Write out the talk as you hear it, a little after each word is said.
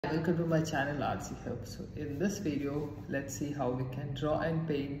Welcome to my channel RC Help. So in this video, let's see how we can draw and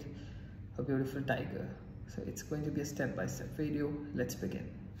paint a beautiful tiger. So it's going to be a step-by-step video. Let's begin.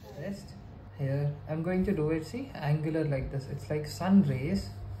 First, here I'm going to do it, see, angular like this. It's like sun rays.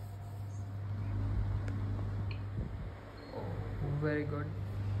 Oh, very good.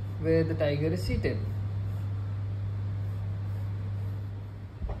 Where the tiger is seated.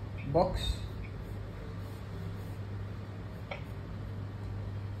 Box.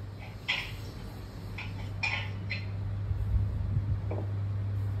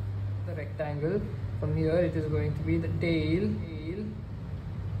 The rectangle. From here it is going to be the tail.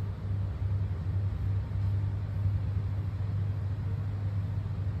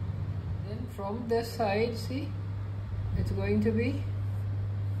 Then from this side, see, it's going to be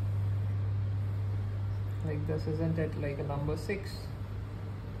like this, isn't it? Like a number 6.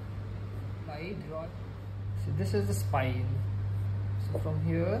 Light rod. So this is the spine. So from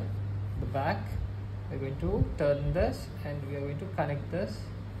here, the back, we're going to turn this and we are going to connect this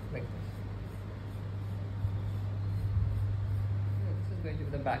like this. This is going to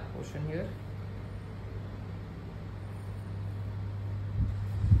be the back portion here.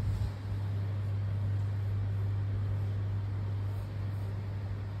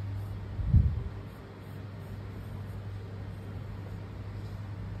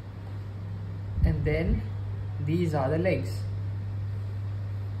 And then these are the legs.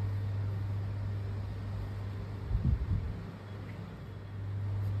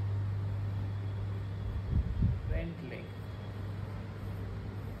 Front leg.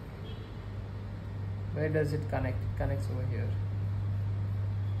 Where does it connect? It connects over here.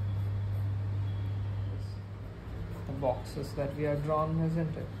 The boxes that we have drawn,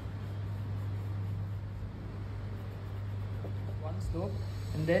 isn't it? One slope.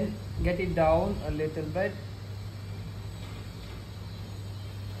 And then get it down a little bit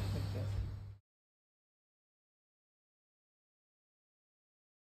like this.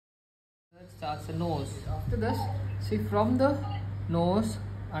 That starts the nose. After this, see, from the nose,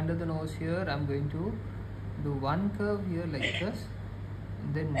 under the nose here, I'm going to do one curve here like this,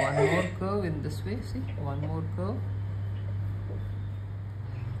 and then one more curve in this way. See, one more curve,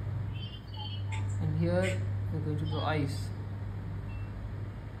 and here we're going to do eyes.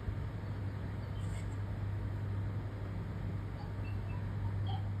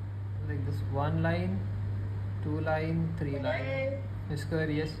 Like this, 1 line, 2 line, 3 line. Whisker,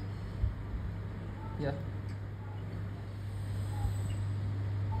 yes. Yeah.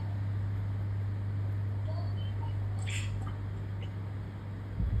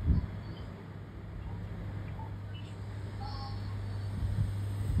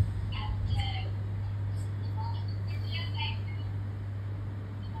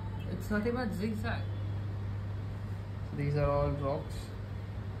 It's nothing but zigzag. These are all rocks.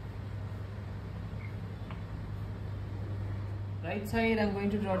 Right side, I'm going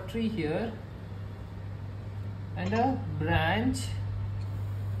to draw a tree here and a branch.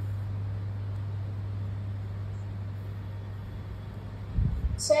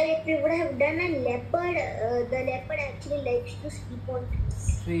 Sir, if we would have done a leopard, the leopard actually likes to sleep on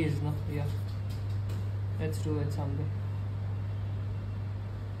trees. Trees, no? Yeah. Let's do it someday.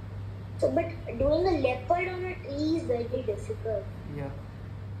 So, but doing a leopard on a tree is very difficult. Yeah.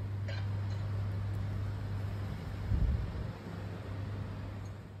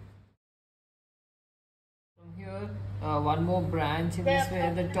 One more branch in this way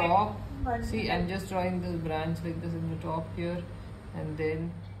at the top. See, I'm just drawing this branch like this in the top here, and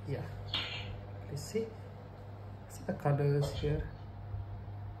then yeah, you see the colors here,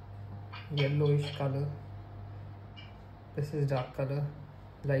 yellowish color, this is dark color,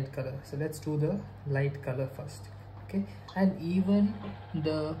 light color. So let's do the light color first, okay? And even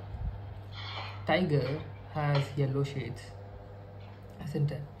the tiger has yellow shades,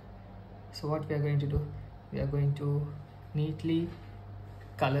 isn't it? So what we are going to do, we are going to neatly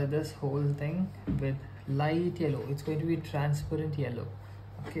color this whole thing with light yellow. It's going to be transparent yellow,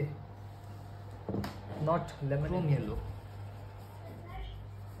 okay? Not lemon yellow.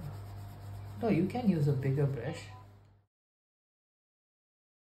 No, you can use a bigger brush.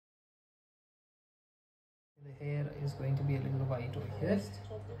 The hair is going to be a little white over here.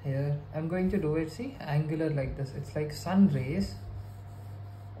 Here, I'm going to do it, see, angular like this. It's like sun rays.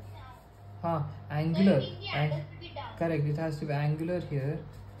 Angular, and correct, it has to be angular here,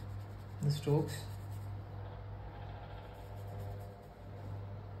 the strokes.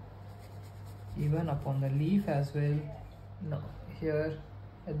 Even upon the leaf as well. No, here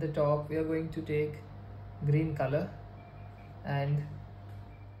at the top we are going to take green color and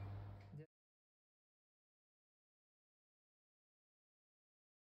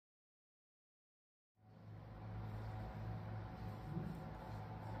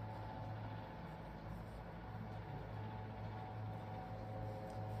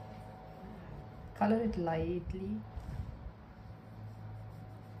color it lightly.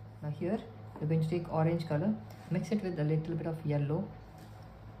 Now here you're going to take orange color, mix it with a little bit of yellow.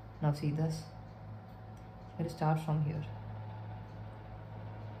 Now see this, I'm going to start from here.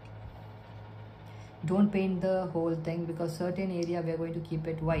 Don't paint the whole thing, because certain area we are going to keep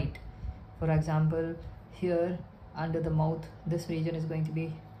it white. For example, here under the mouth, this region is going to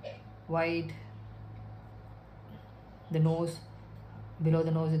be white. The nose, below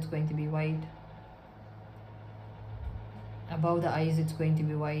the nose it's going to be white. Above the eyes it's going to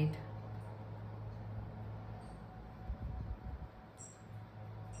be white.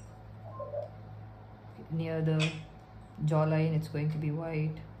 Near the jawline it's going to be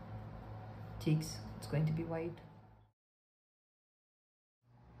white. Cheeks, it's going to be white.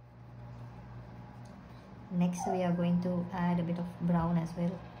 Next we are going to add a bit of brown as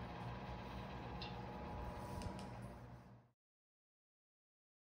well.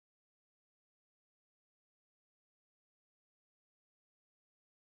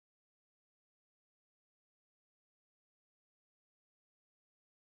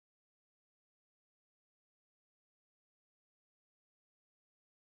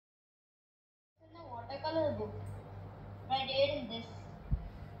 In the watercolor book, I did in this.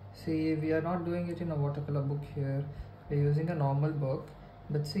 See, we are not doing it in a watercolor book here. We're using a normal book.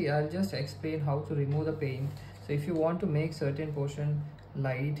 But see, I'll just explain how to remove the paint. So if you want to make certain portion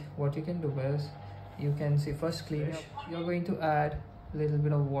light, what you can do is, you can see first clean up. You're going to add a little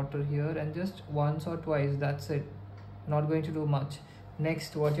bit of water here, and just once or twice, that's it. Not going to do much.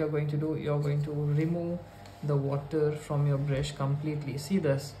 Next, what you're going to do, you're going to remove the water from your brush completely. See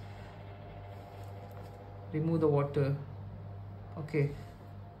this? Remove the water. Okay.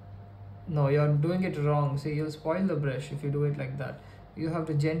 No, you're doing it wrong. See, you'll spoil the brush if you do it like that. You have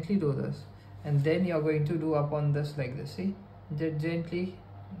to gently do this, and then you're going to do upon this like this. See, gently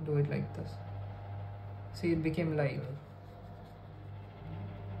do it like this. See, it became light.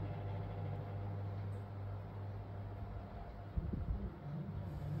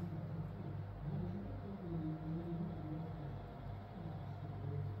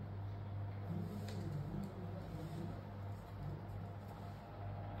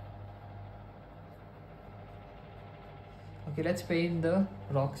 Okay, let's paint the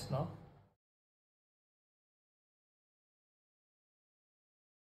rocks now.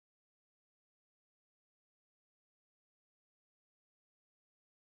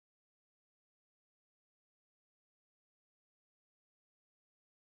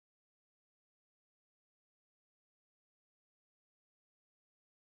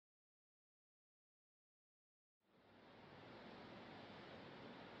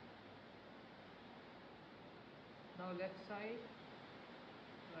 Now left side,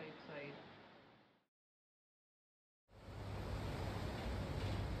 right side.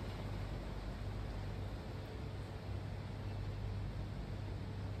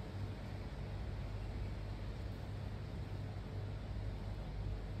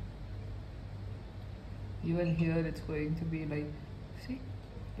 Even here it's going to be like, see,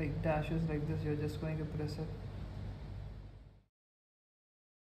 like dashes like this. You're just going to press it.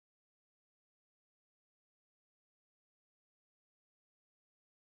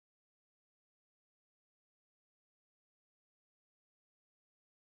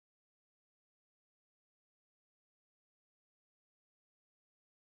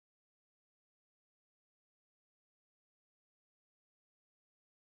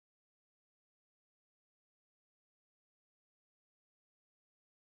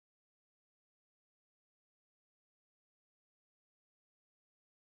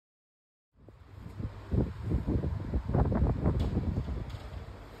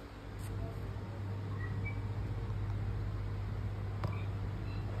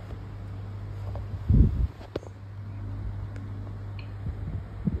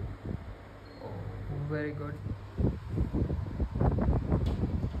 Very good.